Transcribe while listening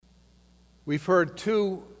We've heard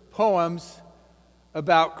two poems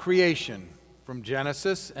about creation from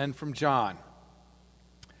Genesis and from John.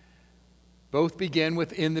 Both begin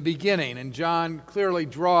with "in the beginning," and John clearly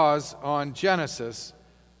draws on Genesis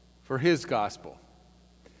for his gospel.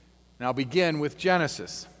 And I'll begin with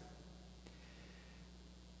Genesis.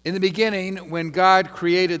 In the beginning, when God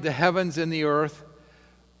created the heavens and the earth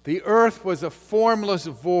was a formless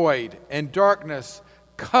void, and darkness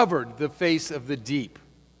covered the face of the deep.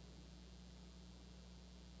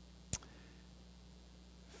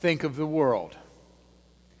 Think of the world.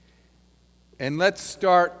 And let's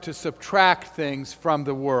start to subtract things from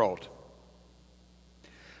the world.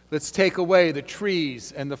 Let's take away the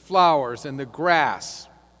trees and the flowers and the grass.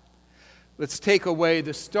 Let's take away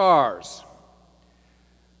the stars.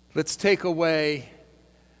 Let's take away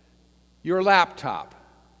your laptop.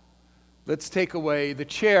 Let's take away the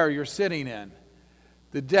chair you're sitting in,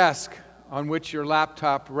 the desk on which your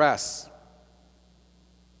laptop rests.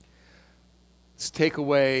 Let's take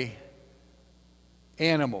away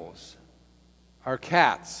animals, our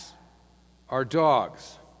cats, our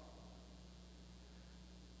dogs.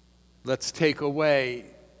 Let's take away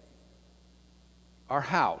our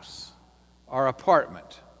house, our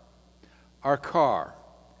apartment, our car,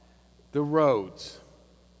 the roads.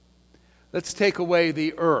 Let's take away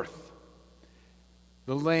the earth,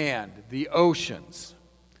 the land, the oceans,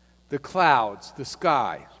 the clouds, the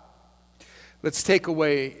sky. Let's take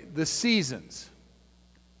away the seasons.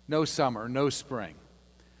 No summer, no spring.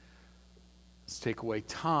 Let's take away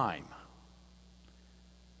time.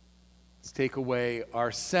 Let's take away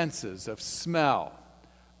our senses of smell,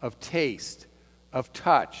 of taste, of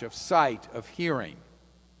touch, of sight, of hearing.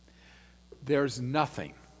 There's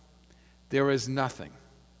nothing. There is nothing.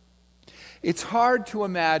 It's hard to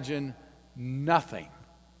imagine nothing.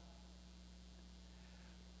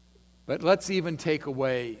 But let's even take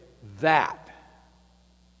away that.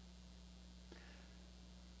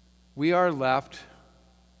 We are left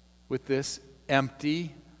with this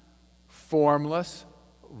empty, formless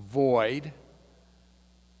void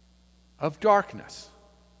of darkness.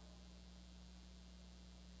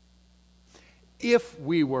 If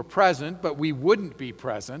we were present, but we wouldn't be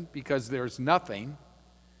present because there's nothing,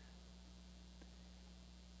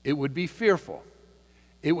 it would be fearful.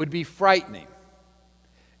 It would be frightening.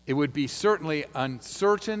 It would be certainly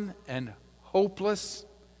uncertain and hopeless.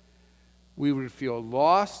 We would feel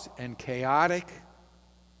lost and chaotic.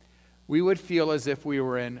 We would feel as if we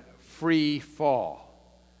were in free fall.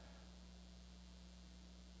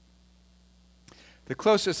 The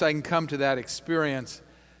closest I can come to that experience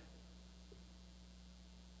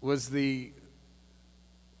was the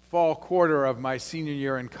fall quarter of my senior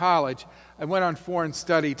year in college. I went on foreign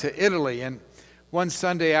study to Italy, and one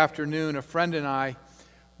Sunday afternoon, a friend and I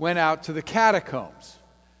went out to the catacombs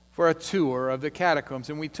for a tour of the catacombs,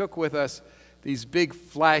 and we took with us these big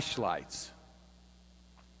flashlights.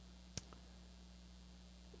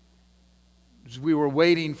 As we were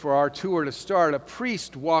waiting for our tour to start, a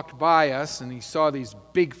priest walked by us, and he saw these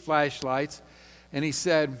big flashlights, and he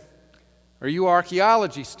said, "Are you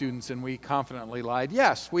archaeology students?" And we confidently lied,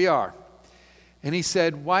 "Yes, we are." And he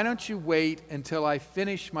said, "Why don't you wait until I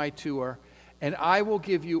finish my tour, and I will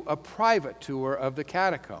give you a private tour of the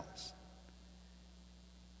catacombs."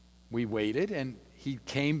 We waited, and he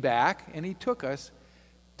came back, and he took us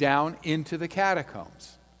down into the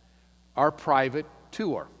catacombs, our private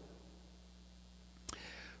tour.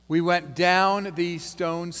 We went down these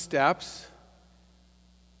stone steps,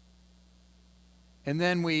 and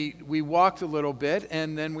then we walked a little bit,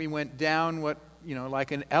 and then we went down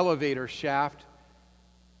like an elevator shaft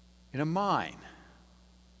in a mine.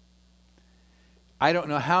 I don't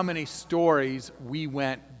know how many stories we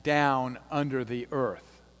went down under the earth.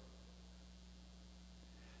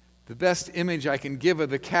 The best image I can give of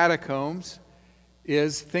the catacombs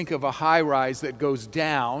is, think of a high-rise that goes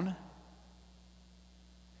down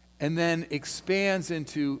and then expands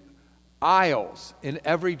into aisles in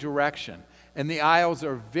every direction. And the aisles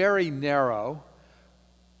are very narrow,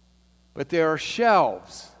 but there are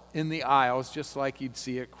shelves in the aisles, just like you'd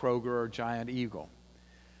see at Kroger or Giant Eagle.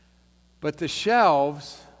 But the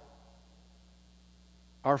shelves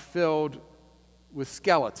are filled with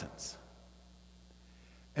skeletons.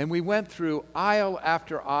 And we went through aisle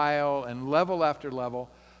after aisle and level after level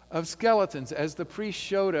of skeletons as the priest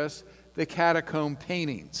showed us the catacomb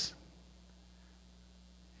paintings.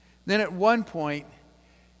 Then at one point,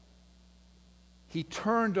 he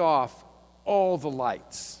turned off all the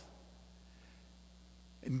lights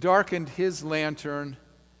and darkened his lantern,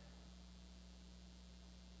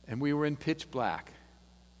 and we were in pitch black.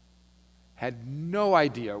 Had no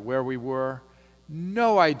idea where we were,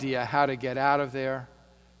 no idea how to get out of there,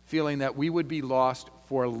 feeling that we would be lost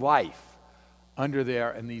for life under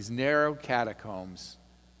there in these narrow catacombs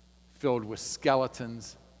filled with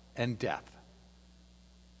skeletons and death.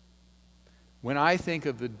 When I think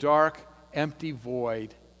of the dark, empty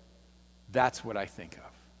void, that's what I think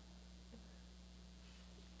of.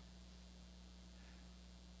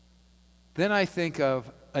 Then I think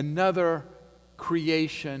of another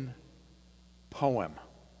creation poem.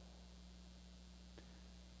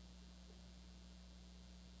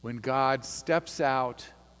 When God steps out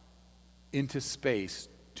into space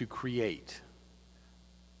to create.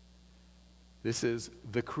 This is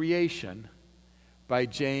The Creation by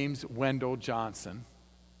James Wendell Johnson.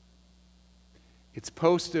 It's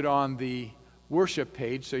posted on the worship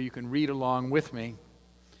page so you can read along with me.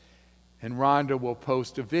 And Rhonda will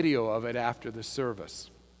post a video of it after the service.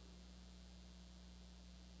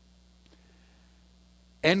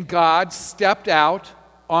 And God stepped out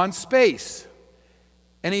on space.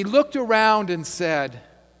 And he looked around and said,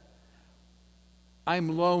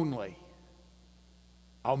 I'm lonely.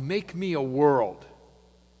 I'll make me a world.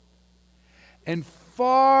 And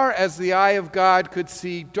far as the eye of God could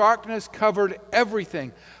see, darkness covered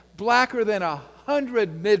everything, blacker than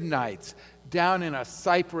 100 midnights down in a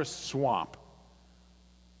cypress swamp.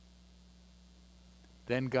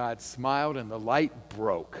 Then God smiled and the light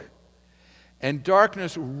broke. And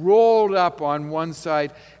darkness rolled up on one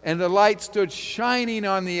side, and the light stood shining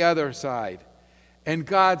on the other side. And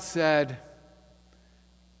God said,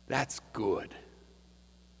 that's good.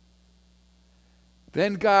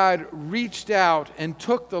 Then God reached out and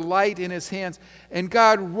took the light in his hands, and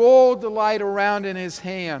God rolled the light around in his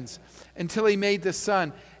hands until he made the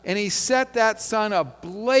sun. And he set that sun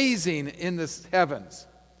ablazing in the heavens.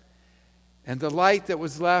 And the light that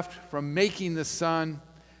was left from making the sun,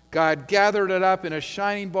 God gathered it up in a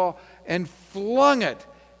shining ball and flung it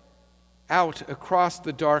out across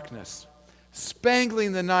the darkness,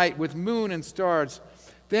 spangling the night with moon and stars.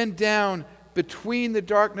 Then down between the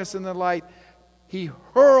darkness and the light, he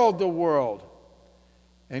hurled the world.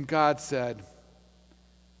 And God said,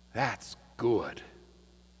 that's good.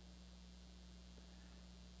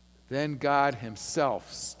 Then God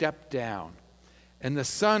himself stepped down, and the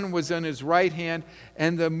sun was on his right hand,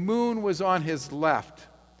 and the moon was on his left.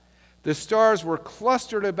 The stars were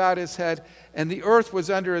clustered about his head, and the earth was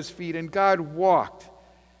under his feet, and God walked.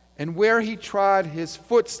 And where he trod, his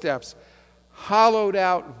footsteps hollowed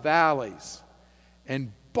out valleys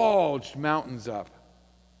and bulged mountains up.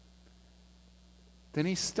 Then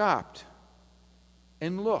he stopped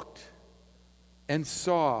and looked and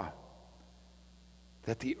saw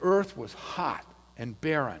that the earth was hot and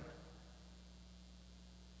barren.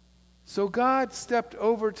 So God stepped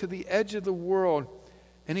over to the edge of the world,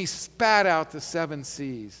 and he spat out the 7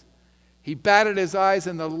 seas. He batted his eyes,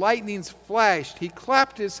 and the lightnings flashed. He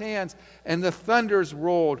clapped his hands, and the thunders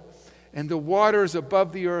rolled, and the waters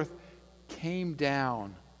above the earth came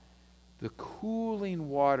down. The cooling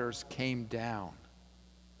waters came down.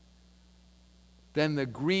 Then the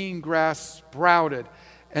green grass sprouted,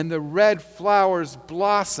 and the red flowers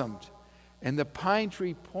blossomed, and the pine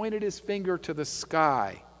tree pointed his finger to the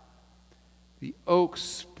sky. The oak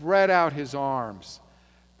spread out his arms.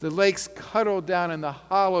 The lakes cuddled down in the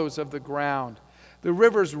hollows of the ground. The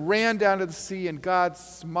rivers ran down to the sea, and God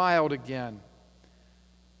smiled again.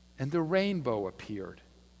 And the rainbow appeared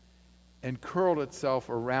and curled itself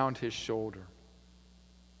around his shoulder.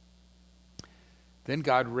 Then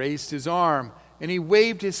God raised his arm, and he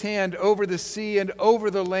waved his hand over the sea and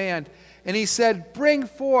over the land. And he said, bring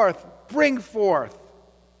forth, bring forth.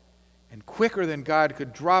 And quicker than God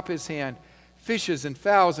could drop his hand, fishes and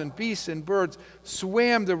fowls and beasts and birds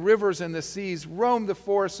swam the rivers and the seas, roamed the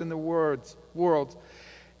forests and the worlds,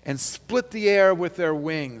 and split the air with their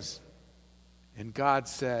wings. And God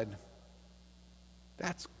said,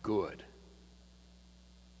 that's good.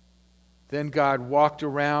 Then God walked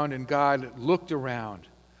around, and God looked around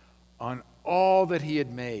on all that he had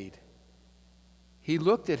made. He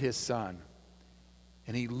looked at his sun,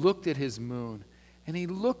 and he looked at his moon, and he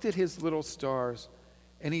looked at his little stars,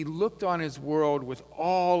 and he looked on his world with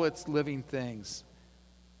all its living things.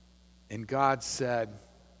 And God said,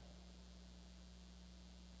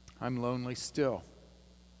 I'm lonely still.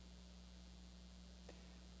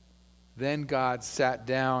 Then God sat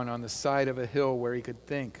down on the side of a hill where he could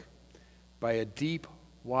think. By a deep,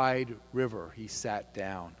 wide river he sat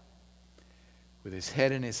down with his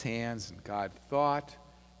head in his hands, and God thought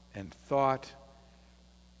and thought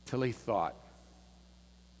till he thought,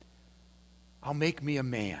 I'll make me a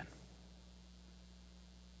man.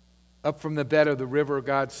 Up from the bed of the river,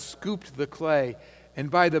 God scooped the clay, and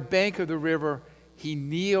by the bank of the river, he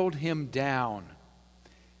kneeled him down.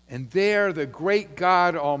 And there the great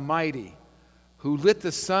God Almighty, who lit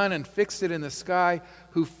the sun and fixed it in the sky,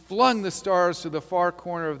 who flung the stars to the far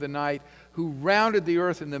corner of the night, who rounded the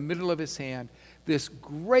earth in the middle of his hand, this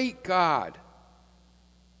great God,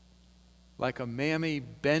 like a mammy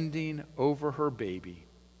bending over her baby,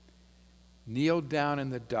 kneeled down in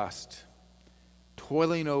the dust,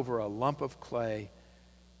 toiling over a lump of clay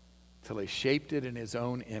till he shaped it in his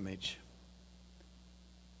own image.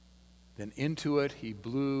 Then into it he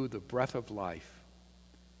blew the breath of life.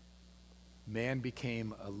 Man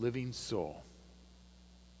became a living soul.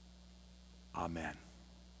 Amen.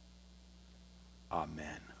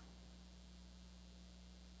 Amen.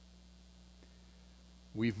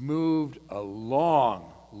 We've moved a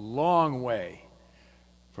long, long way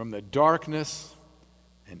from the darkness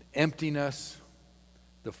and emptiness,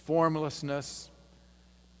 the formlessness,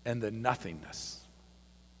 and the nothingness.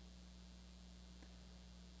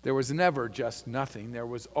 There was never just nothing. There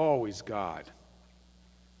was always God.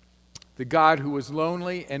 The God who was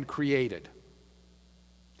lonely and created.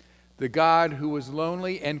 The God who was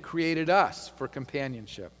lonely and created us for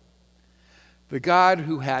companionship. The God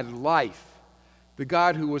who had life. The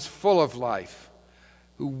God who was full of life,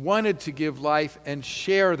 who wanted to give life and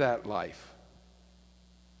share that life.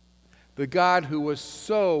 The God who was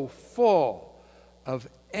so full of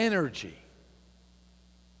energy.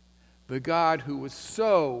 The God who was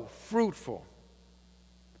so fruitful.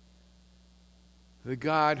 The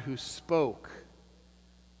God who spoke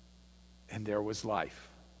and there was life.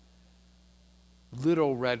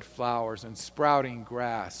 Little red flowers and sprouting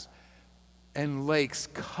grass and lakes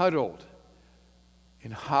cuddled in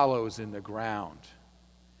hollows in the ground,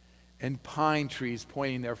 and pine trees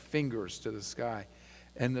pointing their fingers to the sky,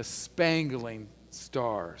 and the spangling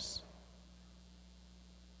stars.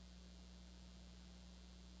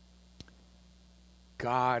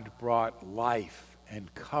 God brought life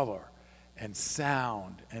and color and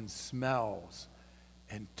sound and smells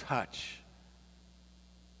and touch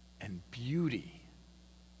and beauty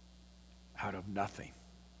out of nothing.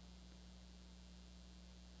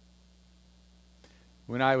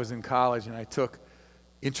 When I was in college and I took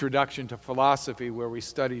Introduction to Philosophy, where we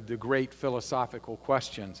studied the great philosophical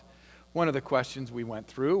questions, one of the questions we went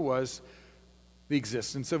through was the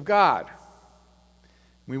existence of God.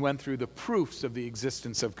 We went through the proofs of the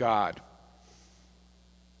existence of God.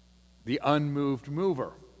 The unmoved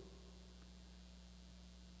mover.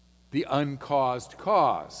 The uncaused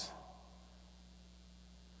cause.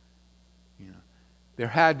 There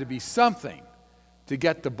had to be something to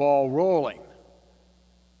get the ball rolling,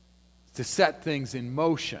 to set things in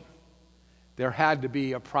motion. There had to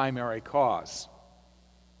be a primary cause.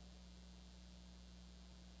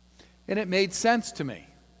 And it made sense to me.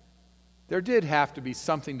 There did have to be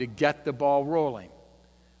something to get the ball rolling.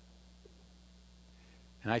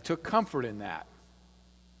 And I took comfort in that.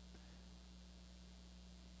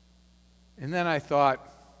 And then I thought,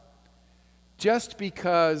 just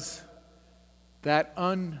because that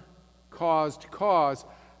uncaused cause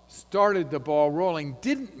started the ball rolling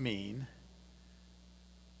didn't mean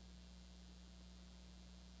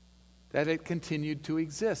that it continued to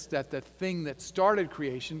exist, that the thing that started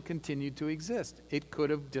creation continued to exist. It could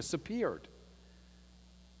have disappeared.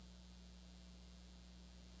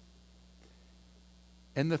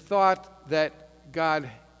 And the thought that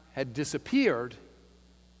God had disappeared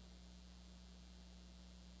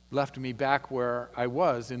left me back where I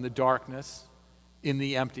was, in the darkness, in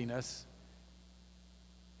the emptiness,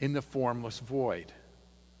 in the formless void.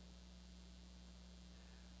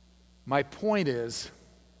 My point is,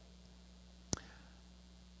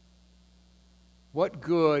 what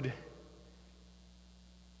good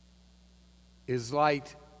is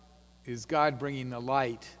God bringing the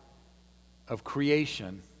light of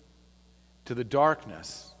creation to the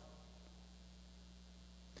darkness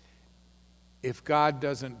if God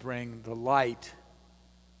doesn't bring the light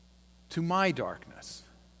to my darkness?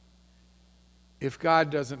 If God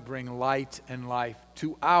doesn't bring light and life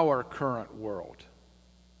to our current world?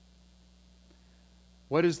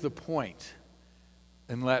 What is the point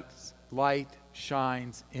unless light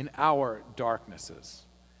shines in our darknesses,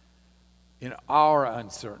 in our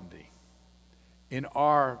uncertainty, in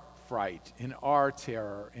our fright, in our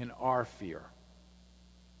terror, in our fear?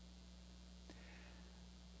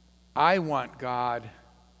 I want God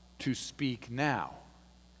to speak now.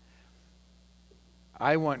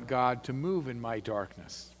 I want God to move in my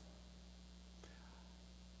darkness.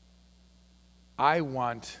 I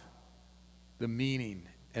want the meaning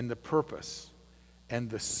and the purpose and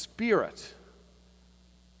the spirit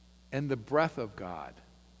and the breath of God.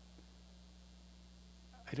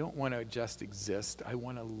 I don't want to just exist. I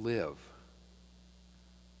want to live.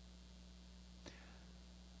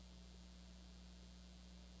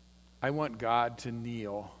 I want God to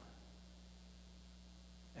kneel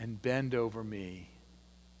and bend over me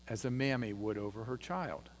as a mammy would over her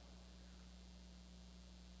child.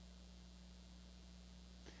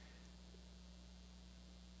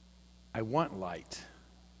 I want light.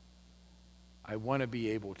 I want to be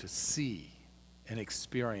able to see and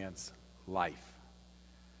experience life.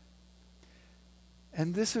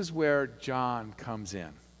 And this is where John comes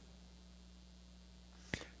in.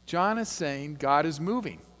 John is saying God is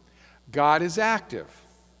moving. God is active.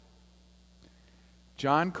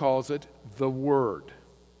 John calls it the Word.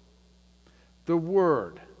 The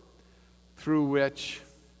Word through which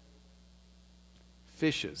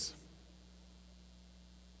fishes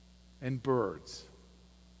and birds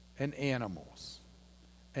and animals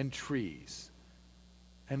and trees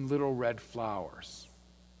and little red flowers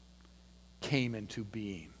came into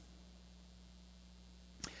being.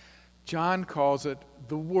 John calls it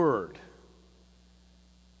the Word.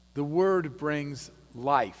 The Word brings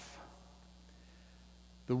life.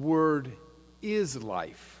 The Word is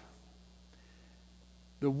life.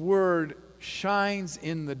 The Word shines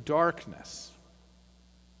in the darkness,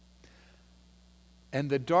 and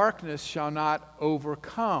the darkness shall not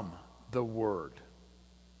overcome the Word.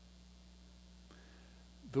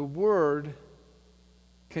 The Word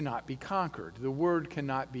cannot be conquered. The Word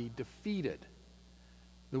cannot be defeated.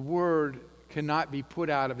 The Word cannot be put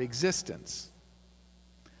out of existence.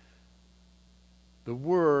 The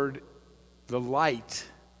Word, the light,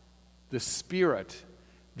 the Spirit,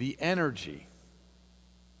 the energy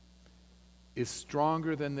is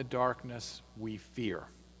stronger than the darkness we fear.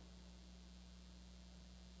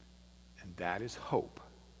 And that is hope.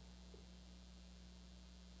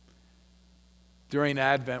 During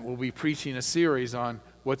Advent, we'll be preaching a series on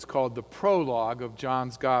what's called the prologue of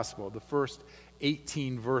John's Gospel, the first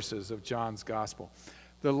 18 verses of John's Gospel.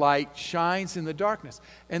 The light shines in the darkness,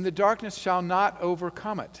 and the darkness shall not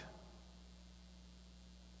overcome it.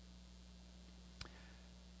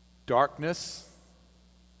 Darkness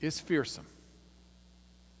is fearsome,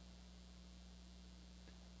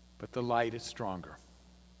 but the light is stronger.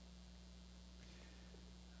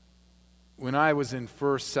 When I was in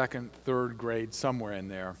first, second, third grade, somewhere in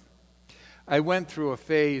there, I went through a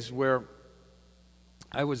phase where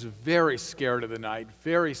I was very scared of the night,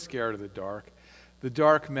 very scared of the dark. The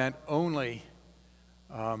dark meant only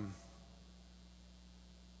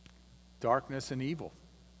darkness and evil.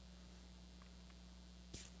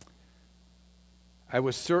 I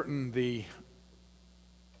was certain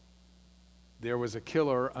there was a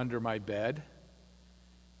killer under my bed.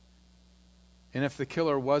 And if the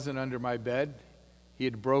killer wasn't under my bed, he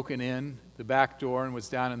had broken in the back door and was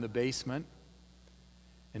down in the basement.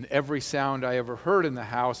 And every sound I ever heard in the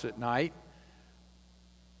house at night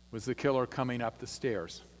was the killer coming up the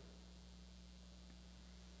stairs.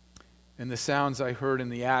 And the sounds I heard in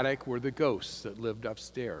the attic were the ghosts that lived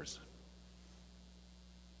upstairs.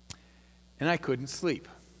 And I couldn't sleep.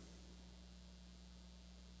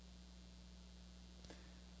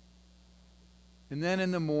 And then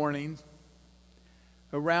in the morning,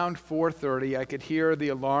 around 4:30, I could hear the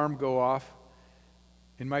alarm go off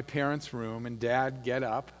in my parents' room and Dad get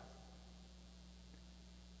up.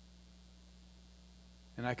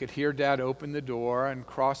 And I could hear Dad open the door and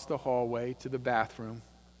cross the hallway to the bathroom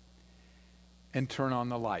and turn on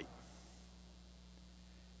the light.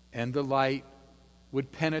 And the light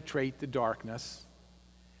would penetrate the darkness,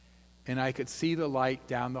 and I could see the light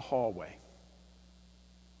down the hallway.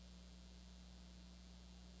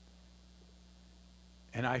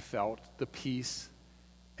 And I felt the peace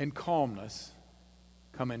and calmness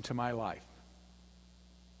come into my life.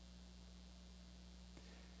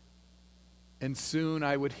 And soon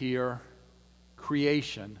I would hear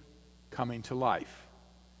creation coming to life.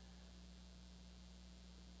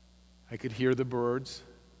 I could hear the birds.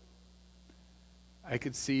 I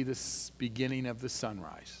could see the beginning of the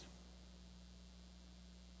sunrise.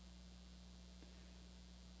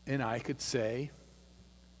 And I could say,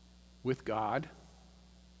 with God,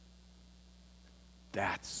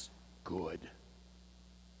 that's good.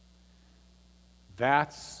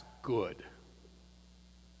 That's good.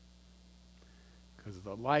 Because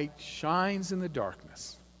the light shines in the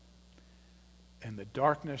darkness, and the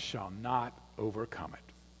darkness shall not overcome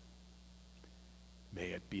it.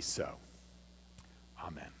 May it be so.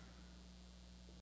 Amen.